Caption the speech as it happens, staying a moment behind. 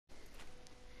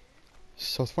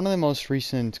So with one of the most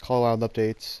recent Call Wild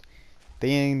updates,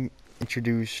 they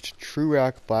introduced true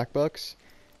rock black bucks,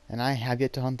 and I have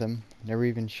yet to hunt them. Never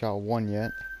even shot one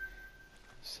yet.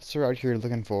 So that's what we're out here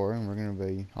looking for, and we're gonna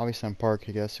be obviously on Park,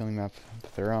 I guess, the only map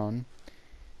that they're on.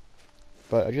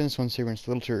 But I did this one sequence it's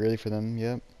a little too early for them,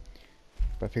 yep.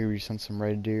 But I figured we'd just hunt some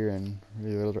red deer and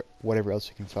really whatever else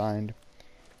we can find.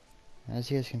 As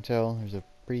you guys can tell, there's a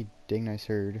pretty dang nice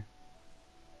herd.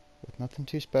 With nothing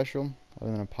too special,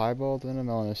 other than a piebald and a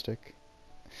melanistic.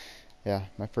 Yeah,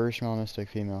 my first melanistic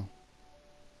female.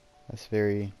 That's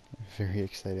very, very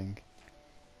exciting.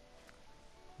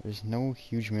 There's no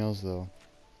huge males though.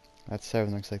 That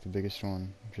 7 looks like the biggest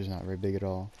one, which is not very big at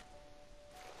all.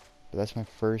 But that's my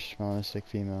first melanistic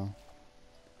female.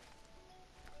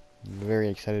 I'm very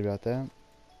excited about that.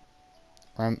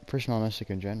 Or I'm first melanistic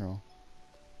in general.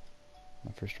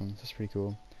 My first one, that's pretty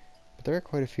cool. But there are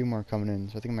quite a few more coming in,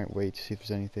 so I think I might wait to see if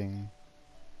there's anything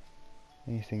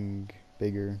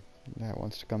bigger that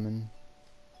wants to come in.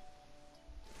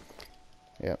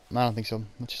 Yeah, I don't think so.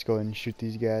 Let's just go ahead and shoot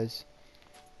these guys.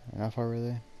 And how far were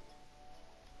they?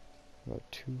 About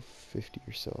 250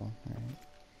 or so. Alright.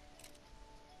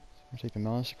 So we'll take the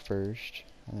melanistic first,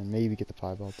 and then maybe get the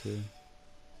piebald too.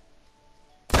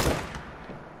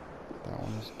 That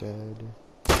one's dead.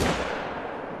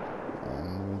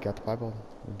 And we got the piebald.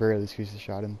 We barely squeezed the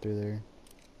shot in through there.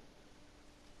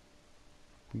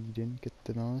 We didn't get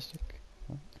the melanistic?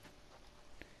 What?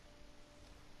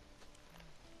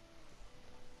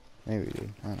 Maybe we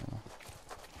did. I don't know.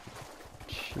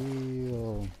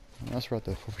 Chill. Unless we're at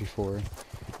the 454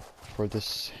 for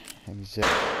this exact.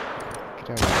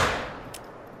 Get out of here.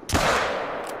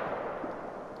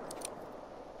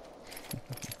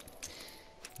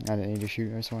 I didn't need to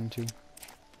shoot, I just wanted to.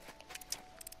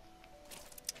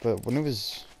 But when they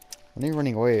were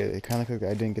running away, it kind of looked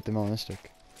like I didn't get the melanistic.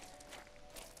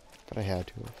 But I had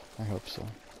to have. I hope so.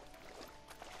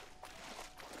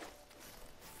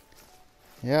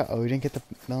 Yeah, oh, we didn't get the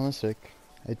melanistic.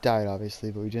 It died, obviously,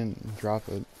 but we didn't drop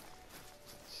it.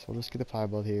 So we'll just get the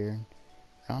piebald here.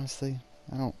 Honestly,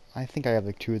 I think I have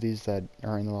like 2 of these that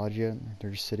aren't in the lodge yet. They're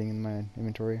just sitting in my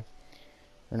inventory.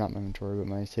 Or not my inventory, but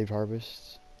my saved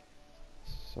harvests.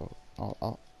 So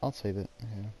I'll save it.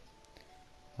 Yeah.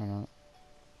 Why not?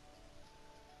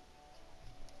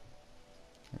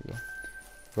 There we go.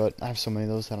 But I have so many of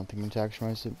those, I don't think I'm going to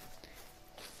maximize it.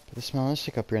 But this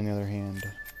melanistic up here, on the other hand,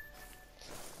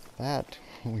 that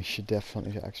we should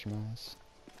definitely maximize.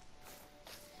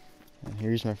 And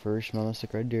here's my first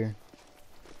melanistic red deer.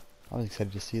 I was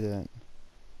excited to see that.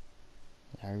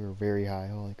 Yeah, we were very high.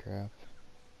 Holy crap!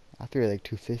 I threw like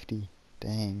 250.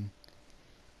 Dang.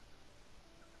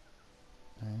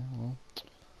 Yeah, well,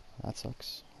 that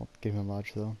sucks. I'll give him a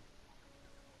lodge though.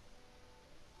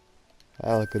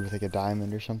 That'll look good with like a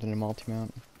diamond or something in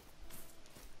multi-mount.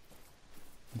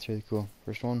 That's really cool.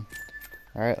 First one.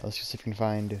 Alright, let's just see if we can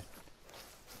find,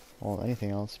 well,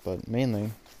 anything else, but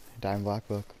mainly diamond black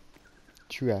book.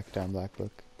 True diamond black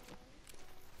book.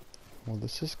 Well,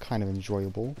 this is kind of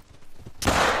enjoyable.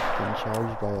 Getting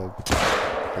charged by a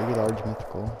very large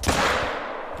mythical.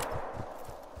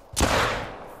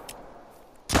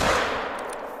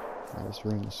 I just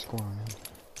ruined the score, man.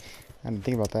 I didn't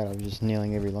think about that. I was just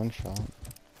nailing every lung shot.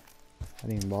 I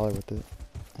didn't even bother with it.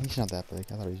 He's not that big.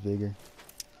 I thought he was bigger.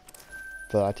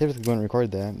 But I typically wouldn't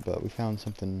record that, but we found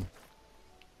something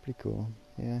pretty cool.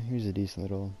 Yeah, here's a decent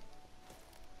little,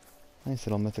 nice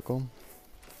little mythical.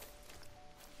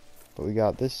 But we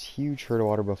got this huge herd of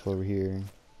water buffalo over here.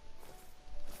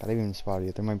 I haven't even spotted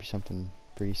it. There might be something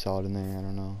pretty solid in there. I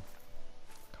don't know.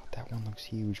 God, that one looks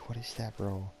huge. What is that,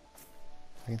 bro?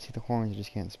 I can see the horns. I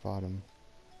just can't spot him.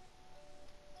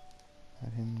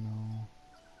 Let him know.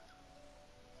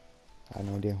 I have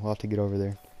no idea. We'll have to get over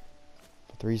there.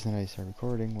 But the reason I started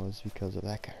recording was because of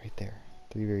that guy right there.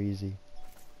 3 very easy.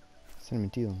 Cinnamon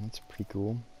teal. That's pretty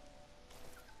cool.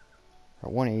 We're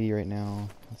at 180 right now.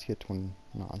 Let's get 20.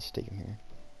 No, let's take him here.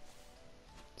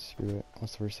 Screw it.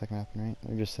 What's the first second happen, right?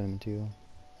 They're just cinnamon teal.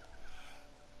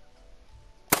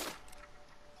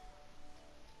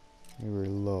 We were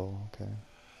low. Okay.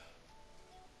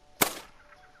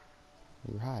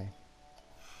 We were high.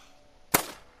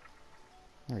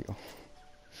 There we go.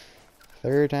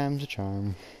 3rd time's a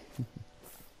charm. But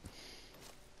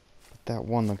that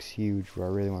one looks huge, bro. I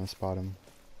really want to spot him.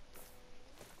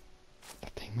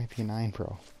 That thing might be a 9,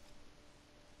 bro.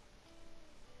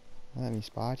 Let me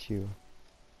spot you.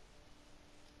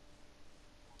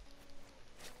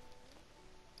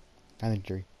 9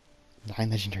 legendary. 9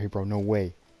 legendary, bro. No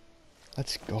way.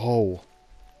 Let's go.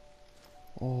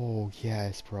 Oh,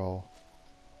 yes, bro.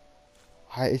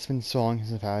 It's been so long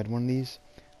since I've had one of these.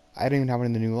 I don't even have one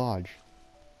in the new lodge.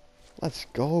 Let's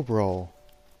go, bro.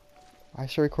 I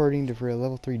started recording for a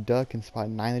level 3 duck and spot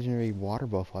 9 legendary water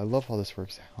buffalo. I love how this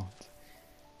works out.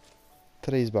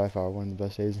 Today's by far one of the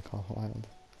best days in Call of Wild.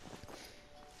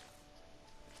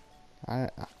 I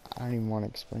don't even want to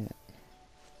explain it.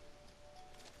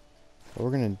 But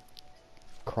we're gonna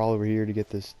crawl over here to get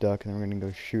this duck, and then we're gonna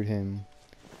go shoot him.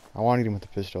 I want to get him with a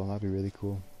pistol. That'd be really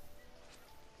cool.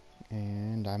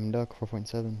 And diamond duck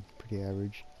 4.7, pretty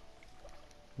average.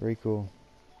 Very cool.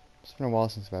 It's been a while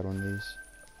since I've had one of these,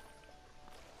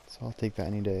 so I'll take that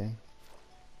any day.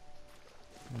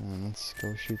 And let's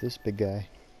go shoot this big guy.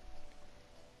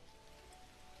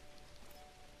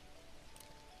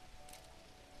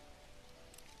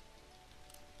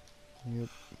 Yep.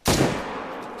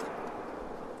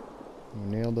 We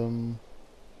nailed him.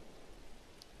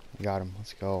 We got him.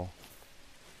 Let's go.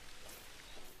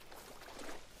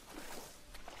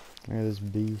 Look at this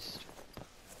beast.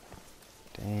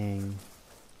 Dang.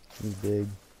 He's big.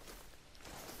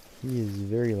 He is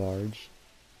very large.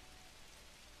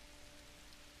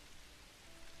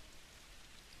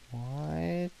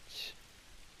 What?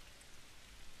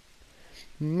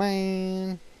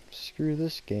 Man. Screw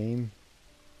this game.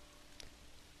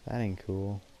 That ain't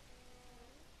cool.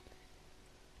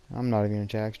 I'm not even gonna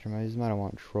attack extremize them. I don't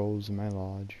want trolls in my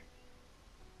lodge.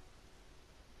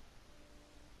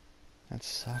 That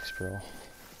sucks, bro.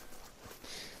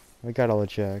 We got all the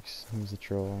checks. Who's the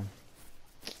troll?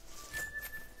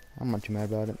 I'm not too mad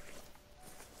about it.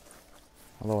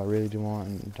 Although I really do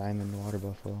want a diamond water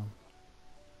buffalo.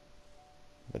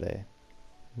 But hey,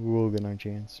 we'll get our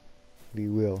chance. We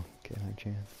will get our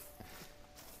chance.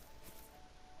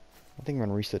 I think I'm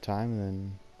gonna reset time and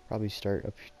then probably start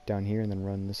up down here and then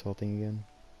run this whole thing again.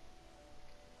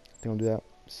 I think we'll do that.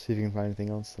 See if we can find anything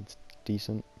else that's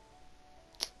decent.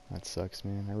 That sucks,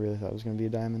 man. I really thought it was gonna be a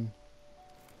diamond.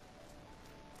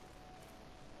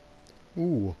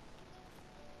 Ooh.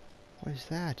 What is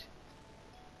that?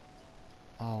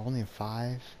 Oh, only a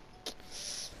 5?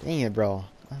 Dang it, bro.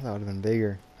 I thought it would have been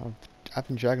bigger. I've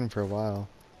been tracking for a while.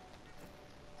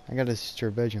 I got a sister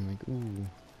bedroom, like, ooh.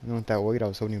 You know, with that weight, I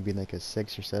was hoping it would be like a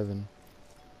 6 or 7.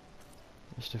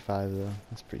 Just a 5, though.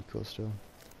 That's pretty cool still.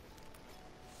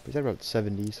 But he's at about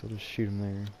 70, so I'll just shoot him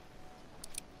there.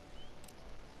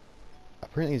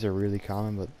 Apparently these are really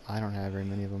common, but I don't have very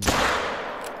many of them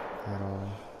at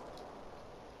all.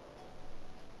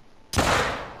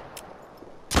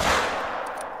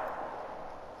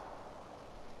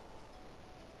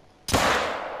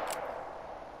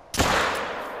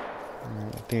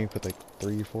 Alright, I think we put like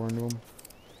 3 or 4 into him.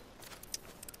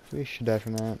 So we should die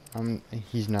from that.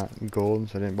 He's not gold,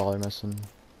 so I didn't bother messing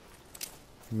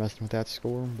with that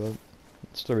score, but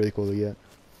it's still really cool to get.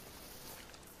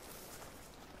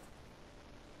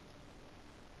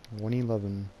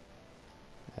 111.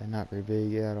 And not very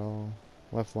big at all.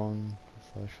 Left lung,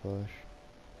 flush.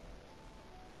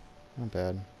 Not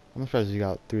bad. I'm surprised we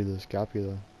got through the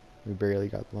scapula. We barely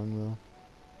got the lung though.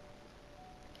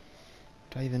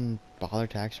 Do I even bother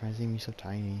taxidermizing? He's so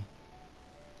tiny.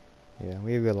 Yeah,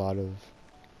 we have a lot of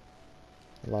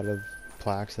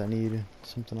plaques that need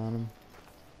something on them.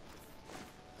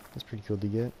 That's pretty cool to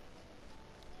get.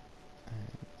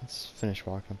 Let's finish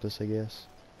walking up this, I guess.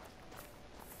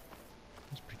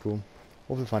 That's pretty cool.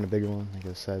 Hopefully find a bigger one, like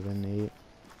a 7, 8,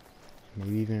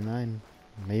 maybe even a 9.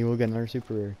 Maybe we'll get another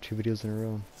super rare, 2 videos in a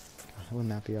row. God, wouldn't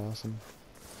that be awesome?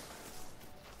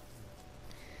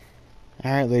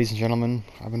 Alright, ladies and gentlemen,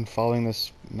 I've been following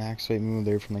this max weight mule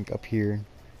there from like up here,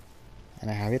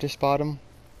 and I have yet to spot him,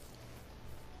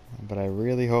 but I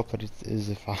really hope that it is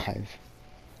a 5.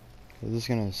 This is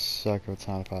gonna suck if it's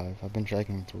not a 5. I've been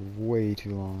tracking him for way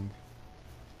too long,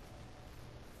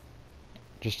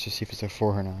 just to see if it's a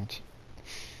 4 or not.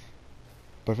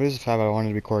 But if it is a 5, I wanted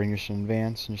to be recording this in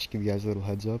advance and just give you guys a little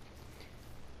heads up.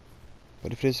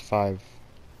 But if it is a 5,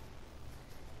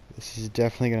 this is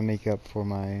definitely gonna make up for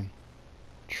my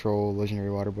troll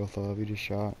legendary water buffalo we just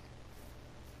shot.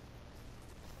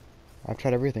 I've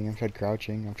tried everything. I've tried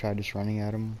crouching. I've tried just running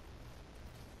at him.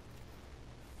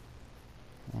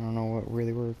 I don't know what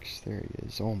really works. There he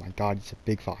is. Oh my god, it's a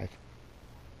big 5.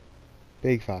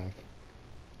 Big 5.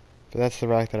 But that's the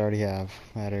rack that I already have.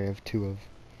 That I have 2 of.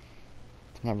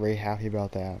 I'm not very happy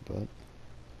about that, but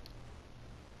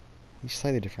he's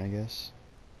slightly different, I guess.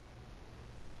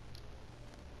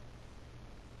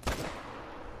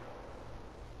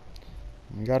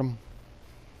 We got him.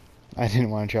 I didn't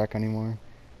want to track anymore.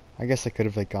 I guess I could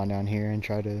have like gone down here and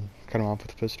tried to cut him off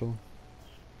with a pistol.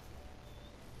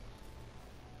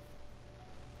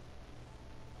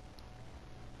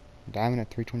 Diamond at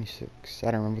 326.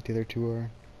 I don't remember what the other 2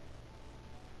 are.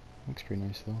 Looks pretty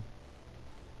nice though.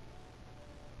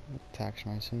 Tax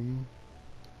my sim.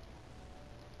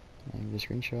 And give a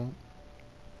screenshot.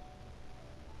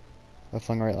 Left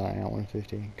lung, right line at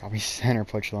 150. Copy center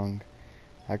punch lung.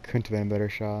 That couldn't have been a better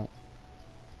shot.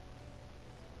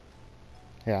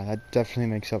 Yeah, that definitely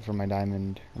makes up for my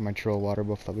diamond or my troll water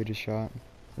buff that we just shot.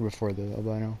 Or before the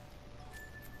albino.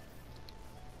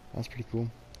 That's pretty cool.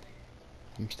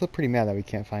 I'm still pretty mad that we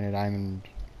can't find a diamond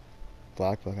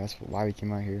black buck. That's why we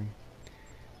came out here.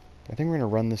 But I think we're gonna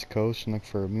run this coast and look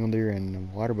for a mule deer and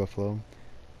a water buffalo.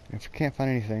 And if we can't find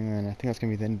anything, then I think that's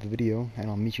gonna be the end of the video, and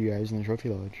I'll meet you guys in the trophy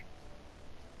lodge.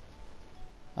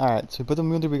 Alright, so we put the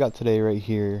mule deer we got today right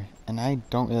here, and I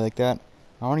don't really like that.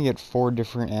 I want to get 4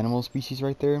 different animal species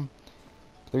right there,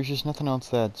 but there's just nothing else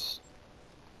that's,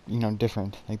 you know,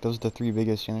 different. Like, those are the 3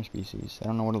 biggest animal species. I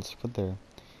don't know what else to put there.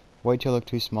 Whitetail look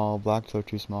too small, blacktail look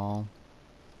too small.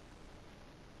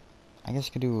 I guess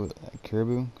I could do a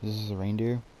caribou, because this is a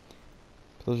reindeer.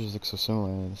 But those just look so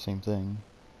similar, they're the same thing.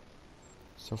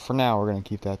 So for now, we're going to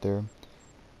keep that there.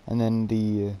 And then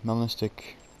the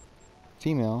melanistic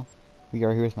female, we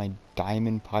got here with my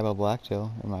diamond pilot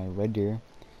blacktail, or my red deer.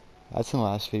 That's in the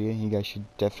last video, you guys should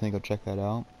definitely go check that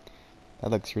out.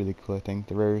 That looks really cool, I think.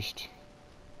 The rarest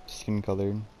skin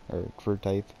colored, or fur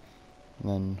type.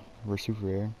 And then we're super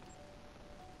rare.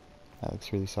 That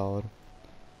looks really solid.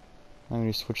 I'm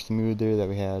going to switch the mood there that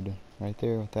we had right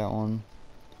there with that one.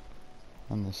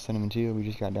 On the cinnamon teal we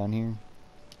just got down here.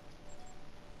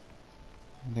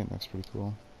 I think that looks pretty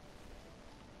cool.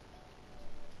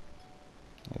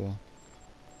 Yeah.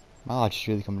 My lodge is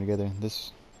really coming together.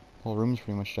 This whole room's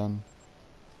pretty much done.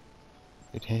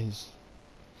 It is.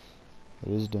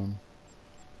 It is done.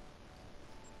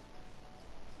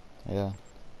 Yeah.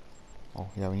 Oh,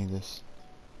 yeah, we need this.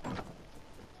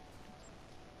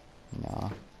 Nah.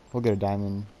 We'll get a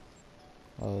diamond.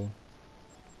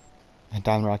 A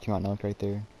diamond Rocky Mountain elk right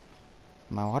there.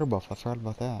 My water buff, I forgot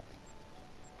about that.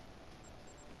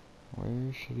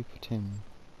 Where should we put him?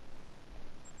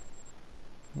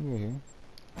 Maybe right here.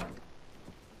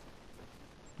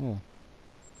 Yeah.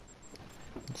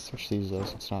 Let's switch these though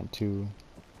so it's not too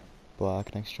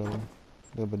black next to each other.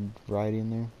 A little bit of variety in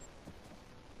there.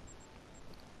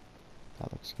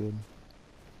 That looks good.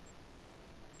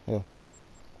 Yeah.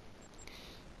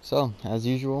 So, as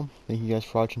usual, thank you guys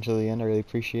for watching until the end. I really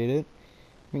appreciate it.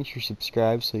 Make sure you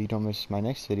subscribe so you don't miss my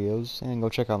next videos. And go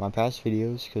check out my past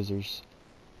videos because there's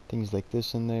things like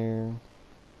this in there.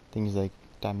 Things like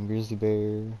diamond grizzly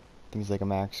bear. Things like a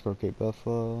max score cape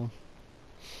buffalo.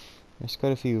 There's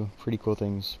quite a few pretty cool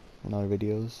things in other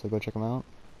videos, so go check them out.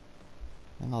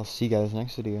 And I'll see you guys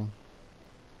next video.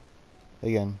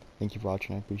 Again, thank you for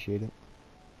watching, I appreciate it.